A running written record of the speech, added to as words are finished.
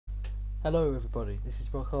Hello everybody, this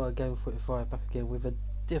is Rocker Game 45 back again with a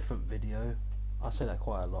different video. I say that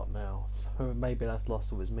quite a lot now, so maybe that's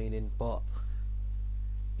lost all its meaning, but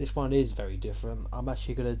this one is very different. I'm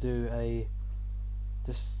actually going to do a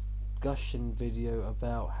discussion video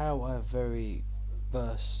about how I very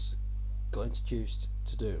first got introduced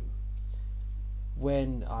to Doom.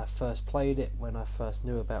 When I first played it, when I first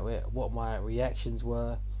knew about it, what my reactions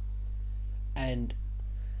were, and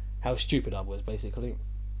how stupid I was basically.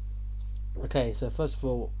 Okay, so first of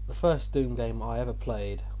all, the first Doom game I ever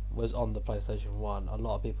played was on the PlayStation 1. A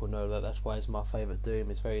lot of people know that, that's why it's my favourite Doom.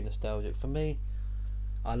 It's very nostalgic for me.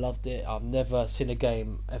 I loved it. I've never seen a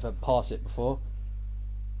game ever pass it before,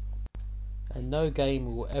 and no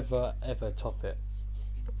game will ever top it.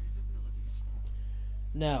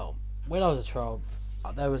 Now, when I was a child,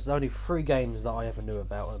 there was only 3 games that I ever knew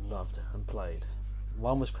about and loved and played.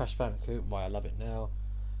 One was Crash Bandicoot, why I love it now.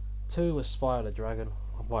 2 was Spyro the Dragon,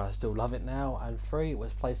 why I still love it now, and 3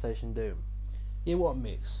 was PlayStation Doom. Yeah, what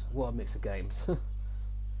a mix of games.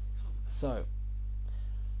 So,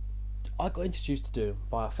 I got introduced to Doom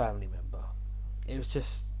by a family member. It was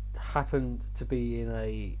just happened to be in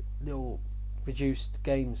a little reduced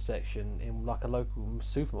games section in like a local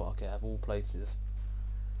supermarket of all places,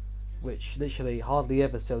 which literally hardly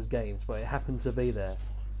ever sells games, but it happened to be there.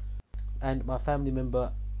 And my family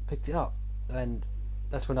member picked it up, and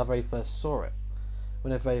that's when I very first saw it.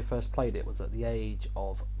 When I very first played it was at the age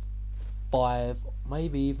of 5,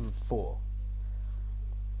 maybe even 4.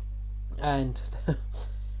 And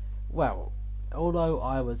well, although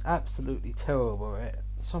I was absolutely terrible at it,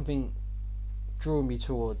 something drew me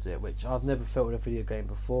towards it, which I've never felt in a video game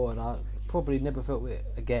before, and I probably never felt it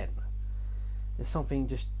again. There's something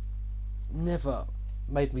just never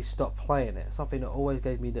made me stop playing it. Something that always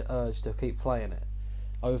gave me the urge to keep playing it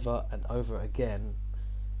over and over again.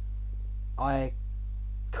 I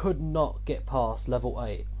could not get past level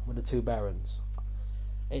 8 with the 2 barons.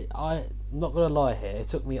 I'm not gonna lie here, it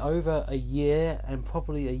took me over a year and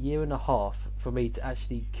probably a year and a half for me to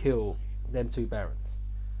actually kill them 2 barons.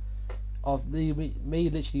 Of me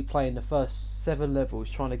literally playing the first 7 levels,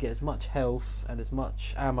 trying to get as much health and as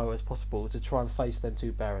much ammo as possible to try and face them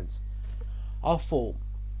 2 barons. I thought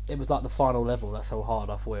it was like the final level, that's how hard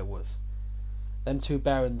I thought it was. Them 2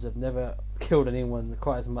 barons have never killed anyone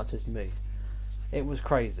quite as much as me. It was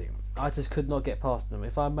crazy. I just could not get past them.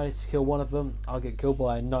 If I managed to kill one of them, I'd get killed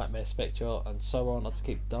by a nightmare spectre and so on. I'd just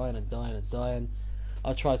keep dying and dying and dying.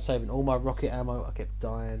 I tried saving all my rocket ammo, I kept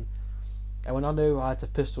dying. And when I knew I had to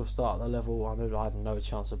pistol start the level, I knew I had no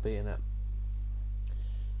chance of beating it.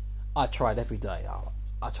 I tried every day.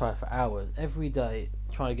 I tried for hours, every day,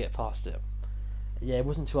 trying to get past it. Yeah, it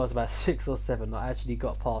wasn't until I was about 6 or 7 that I actually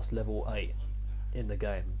got past level 8 in the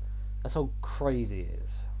game. That's how crazy it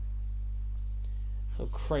is. So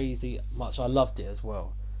crazy much I loved it as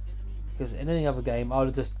well, because in any other game I would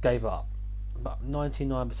have just gave up. But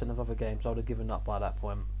 99% of other games I would have given up by that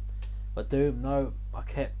point. But Doom, no, I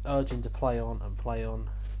kept urging to play on and play on,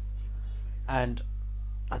 and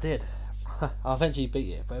I did. I eventually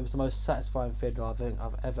beat it, but it was the most satisfying feeling I think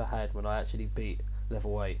I've ever had when I actually beat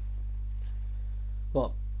level 8.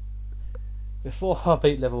 But before I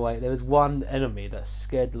beat level 8, there was one enemy that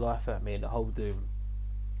scared the life out of me in the whole Doom.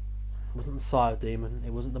 It wasn't the Sire Demon,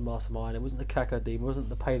 it wasn't the Mastermind, it wasn't the Caca Demon, it wasn't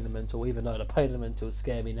the Pain Elemental, even though the Pain Elementals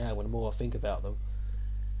scare me now when the more I think about them.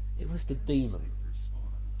 It was the Demon.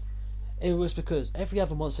 It was because every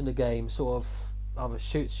other monster in the game sort of either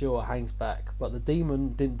shoots you or hangs back, but the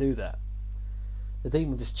Demon didn't do that. The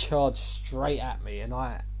Demon just charged straight at me, and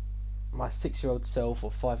my 6-year-old self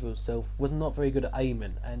or 5-year-old self was not very good at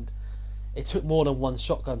aiming, and it took more than one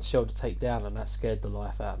shotgun shell to take down, and that scared the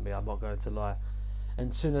life out of me, I'm not going to lie.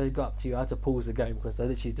 And as soon as they got up to you, I had to pause the game because they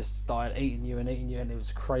literally just started eating you, and it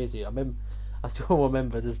was crazy. I still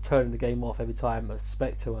remember just turning the game off every time a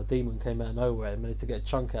spectre or a demon came out of nowhere and managed to get a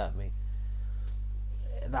chunk out of me.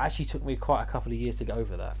 That actually took me quite a couple of years to get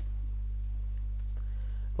over that.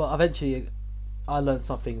 But eventually, I learned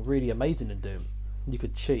something really amazing in Doom. You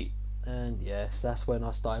could cheat, and yes, that's when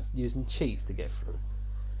I started using cheats to get through.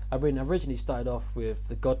 I originally started off with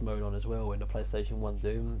the God mode on as well in the PlayStation 1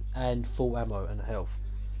 Doom, and full ammo and health.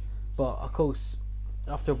 But of course,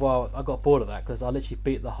 after a while I got bored of that because I literally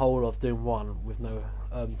beat the whole of Doom 1 with no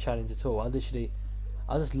challenge at all. I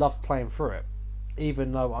just loved playing through it.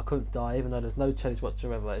 Even though I couldn't die, even though there's no challenge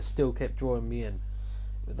whatsoever, it still kept drawing me in.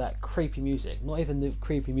 With that creepy music. Not even the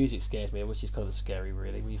creepy music scares me, which is kind of scary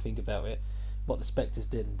really when you think about it. What the spectres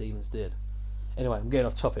did and demons did. Anyway, I'm getting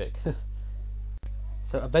off topic.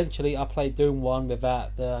 So eventually I played Doom 1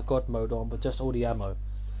 without the God mode on, but just all the ammo.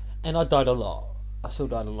 And I died a lot. I still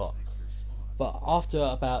died a lot. But after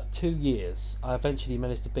about 2 years, I eventually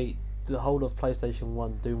managed to beat the whole of PlayStation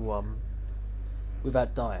 1 Doom 1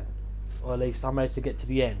 without dying. Or at least I managed to get to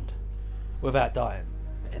the end without dying.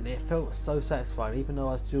 And it felt so satisfying, even though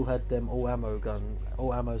I still had them all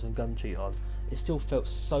ammos and gun cheat on. It still felt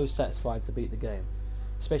so satisfying to beat the game,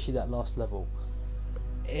 especially that last level.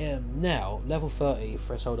 Now, level 30,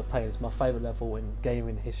 Threshold of Pain, is my favourite level in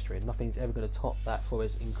gaming history. Nothing's ever going to top that for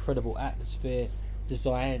its incredible atmosphere,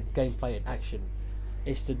 design, gameplay and action.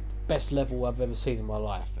 It's the best level I've ever seen in my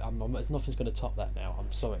life. Nothing's going to top that now. I'm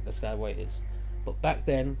sorry, that's the way it is. But back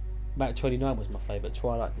then, Map 29 was my favourite,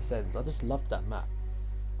 Twilight Descends. I just loved that map.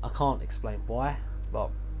 I can't explain why, but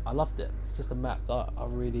I loved it. It's just a map that I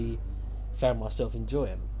really found myself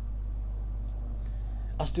enjoying.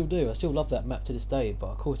 I still do. I still love that map to this day, but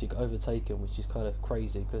of course it got overtaken, which is kind of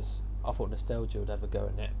crazy because I thought nostalgia would have a go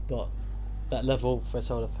in it. But that level,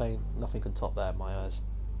 Threshold of Pain, nothing can top that in my eyes.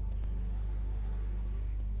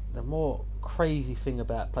 The more crazy thing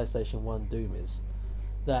about PlayStation 1 Doom is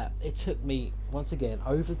that it took me, once again,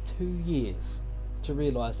 over 2 years to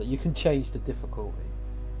realise that you can change the difficulty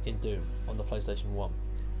in Doom on the PlayStation 1.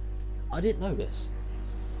 I didn't know this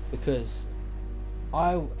because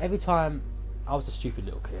every time I was a stupid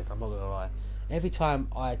little kid, I'm not gonna lie. Every time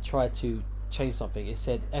I tried to change something, it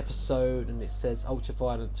said episode and it says ultra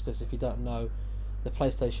violence, because if you don't know, the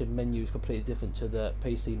PlayStation menu is completely different to the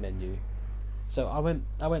PC menu. So I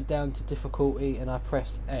went down to difficulty and I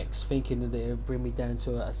pressed X, thinking that it would bring me down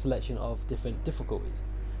to a selection of different difficulties.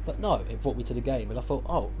 But no, it brought me to the game, and I thought,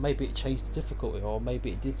 oh, maybe it changed the difficulty, or maybe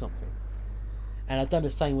it did something. And I'd done the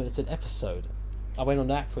same when it said episode. I went on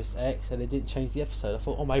that, pressed X, and it didn't change the episode. I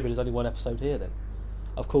thought, oh, maybe there's only one episode here then.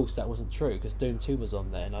 Of course, that wasn't true, because Doom 2 was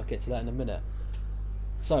on there, and I'll get to that in a minute.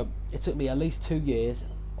 So, it took me at least 2 years,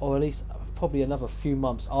 or at least probably another few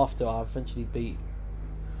months after I eventually beat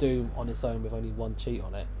Doom on its own with only one cheat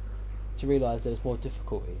on it, to realise there was more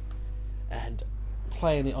difficulty. And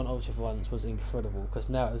playing it on Ultra Violence was incredible, because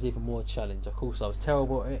now it was even more challenge. Of course I was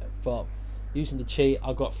terrible at it, but using the cheat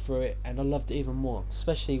I got through it and I loved it even more,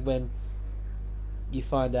 especially when you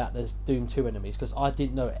find out there's Doom 2 enemies, because I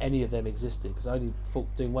didn't know any of them existed, because I only fought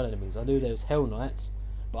Doom 1 enemies. I knew there was Hell Knights,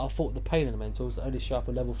 but I thought the Pain Elementals that only show up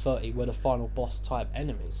at level 30 were the final boss type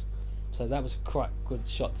enemies, so that was quite a good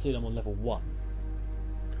shot to see them on level 1.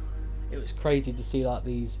 It was crazy to see like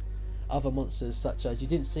these other monsters, such as you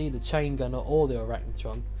didn't see the Chain Gunner or the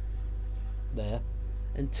Arachnotron there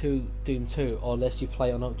until Doom 2, or unless you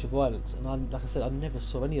play on Ultra Violence. And like I said, I never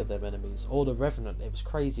saw any of them enemies, or the Revenant. It was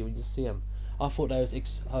crazy when you see them. I thought they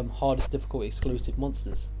was hardest difficulty exclusive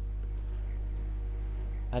monsters.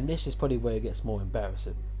 And this is probably where it gets more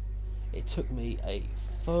embarrassing. It took me a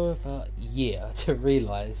further year to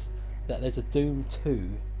realise that there's a Doom 2.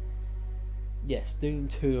 Yes, Doom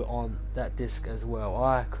 2 on that disc as well.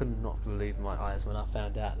 I could not believe my eyes when I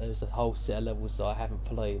found out there was a whole set of levels that I haven't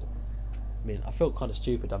played. I mean, I felt kind of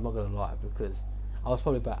stupid, I'm not going to lie, because I was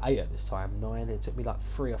probably about 8 at this time, 9. It took me like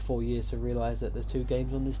 3 or 4 years to realise that there's 2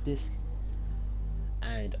 games on this disc.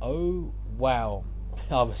 And oh wow,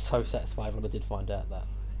 I was so satisfied when I did find out that.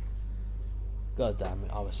 God damn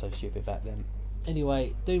it, I was so stupid back then.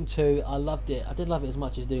 Anyway, Doom 2, I loved it. I didn't love it as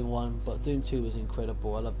much as Doom 1, but Doom 2 was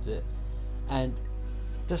incredible. I loved it. And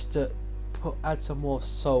just to add some more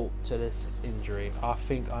salt to this injury, I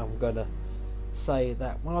think I'm gonna say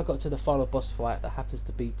that when I got to the final boss fight, that happens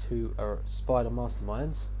to be 2 spider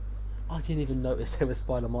masterminds, I didn't even notice they were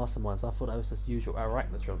spider masterminds. I thought they was just usual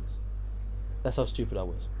Arachnotrons. That's how stupid I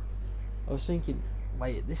was. I was thinking,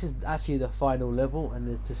 wait, this is actually the final level, and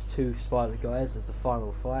there's just 2 spider guys as the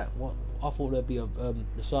final fight. What? I thought there'd be the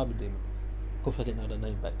Cyber Demon. Of course, I didn't know their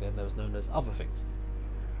name back then. They was known as other things.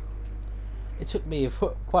 It took me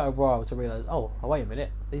quite a while to realise, oh, wait a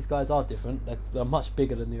minute, these guys are different. They're much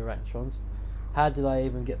bigger than the Arachnotrons. How did I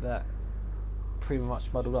even get that pretty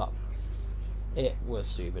much muddled up? It was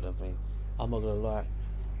stupid of me, I'm not gonna lie.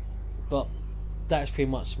 But that's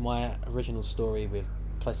pretty much my original story with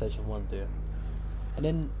PlayStation 1 Doom. And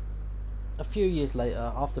then a few years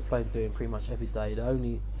later, after playing Doom pretty much every day,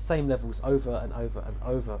 the same levels over and over and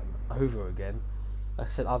over and over again, like I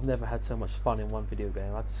said, I've never had so much fun in one video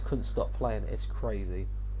game. I just couldn't stop playing it. It's crazy.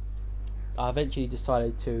 I eventually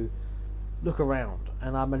decided to look around,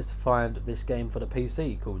 and I managed to find this game for the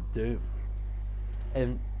PC called Doom.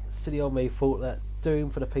 And silly old me thought that Doom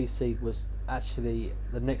for the PC was actually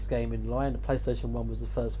the next game in line. The PlayStation 1 was the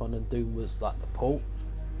first one, and Doom was like the port.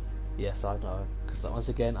 Yes, I know, because once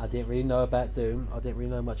again, I didn't really know about Doom. I didn't really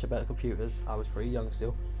know much about computers. I was pretty young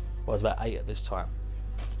still. I was about 8 at this time.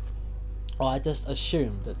 I just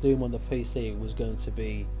assumed that Doom on the PC was going to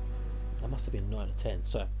be That must have been 9 or 10.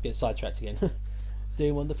 So, get sidetracked again.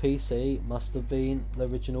 Doom on the PC must have been the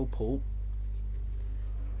original port.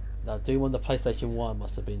 Now, Doom on the PlayStation 1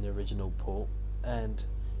 must have been the original port, and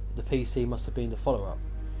the PC must have been the follow-up.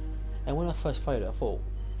 And when I first played it, I thought,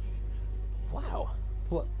 wow,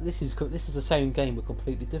 what this is the same game but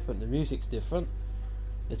completely different. The music's different,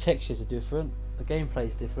 the textures are different, the gameplay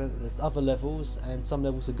is different. There's other levels, and some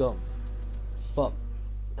levels are gone. But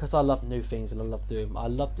because I love new things and I love Doom, I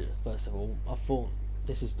loved it. First of all, I thought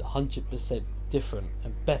this is 100% different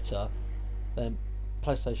and better than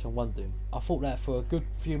PlayStation 1 Doom. I thought that for a good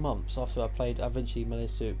few months after I eventually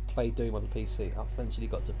managed to play Doom on the PC. I eventually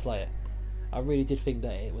got to play it. I really did think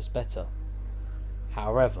that it was better.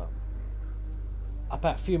 However,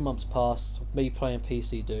 about a few months passed, me playing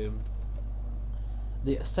PC Doom,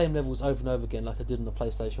 the same levels over and over again like I did on the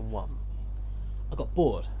PlayStation 1. I got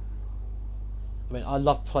bored. I mean, I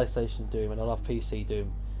love PlayStation Doom and I love PC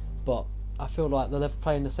Doom, but I feel like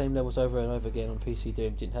playing the same levels over and over again on PC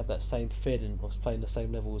Doom didn't have that same feeling as playing the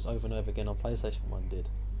same levels over and over again on PlayStation 1 did.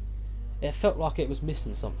 It felt like it was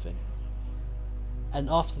missing something. And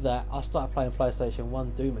after that, I started playing PlayStation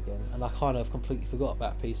 1 Doom again, and I kind of completely forgot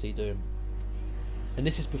about PC Doom. And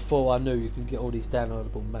this is before I knew you can get all these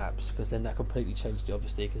downloadable maps, because then that completely changed it,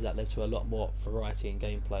 obviously, because that led to a lot more variety in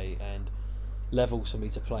gameplay and levels for me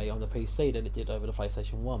to play on the PC than it did over the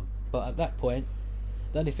PlayStation 1. But at that point,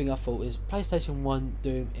 the only thing I thought is PlayStation 1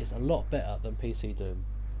 Doom is a lot better than PC Doom.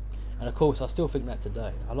 And of course, I still think that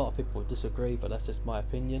today. A lot of people disagree, but that's just my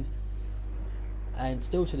opinion. And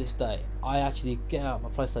still to this day, I actually get out my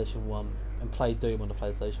PlayStation 1 and play Doom on the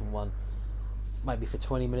PlayStation 1. Maybe for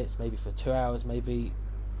 20 minutes, maybe for 2 hours, maybe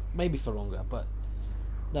for longer. But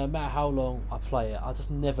no matter how long I play it, I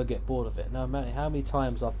just never get bored of it. No matter how many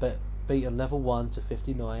times I've beaten level 1 to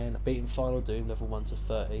 59, I've beaten Final Doom level 1 to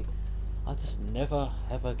 30, I just never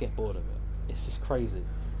ever get bored of it. It's just crazy.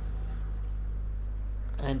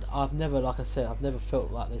 And I've never, like I said, I've never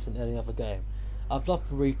felt like this in any other game. I've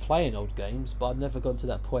loved replaying old games, but I've never gone to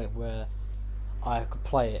that point where I could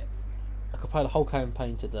play it. I could play the whole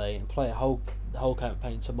campaign today and play the whole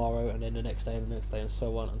campaign tomorrow, and then the next day and the next day and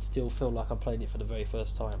so on, and still feel like I'm playing it for the very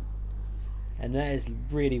first time. And that is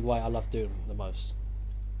really why I love Doom the most.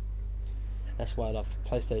 That's why I love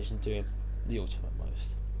PlayStation Doom the ultimate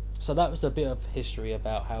most. So that was a bit of history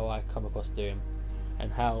about how I come across Doom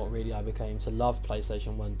and how really I became to love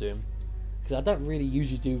PlayStation 1 Doom. Because I don't really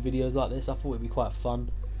usually do videos like this. I thought it'd be quite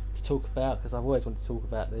fun to talk about, because I've always wanted to talk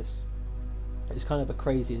about this. It's kind of a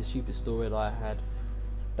crazy and stupid story that I had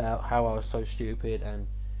about how I was so stupid and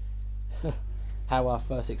how I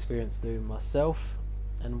first experienced Doom myself,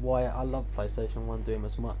 and why I love PlayStation 1 Doom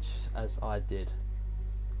as much as I did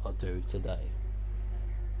or do today.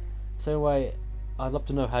 So anyway, I'd love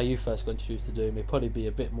to know how you first got introduced to Doom. It'd probably be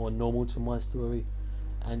a bit more normal to my story,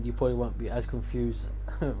 and you probably won't be as confused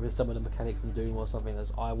with some of the mechanics in Doom or something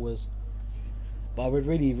as I was. But I would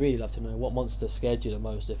really love to know what monster scared you the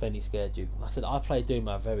most, if any scared you. Like I said, I played Doom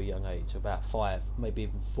at a very young age, about 5, maybe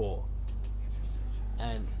even 4.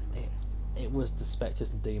 And it was the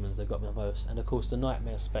spectres and demons that got me the most, and of course the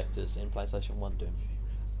nightmare spectres in PlayStation 1 Doom.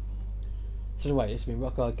 So anyway, this has been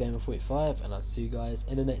Rockhard Gamer 45, and I'll see you guys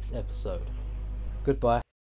in the next episode. Goodbye.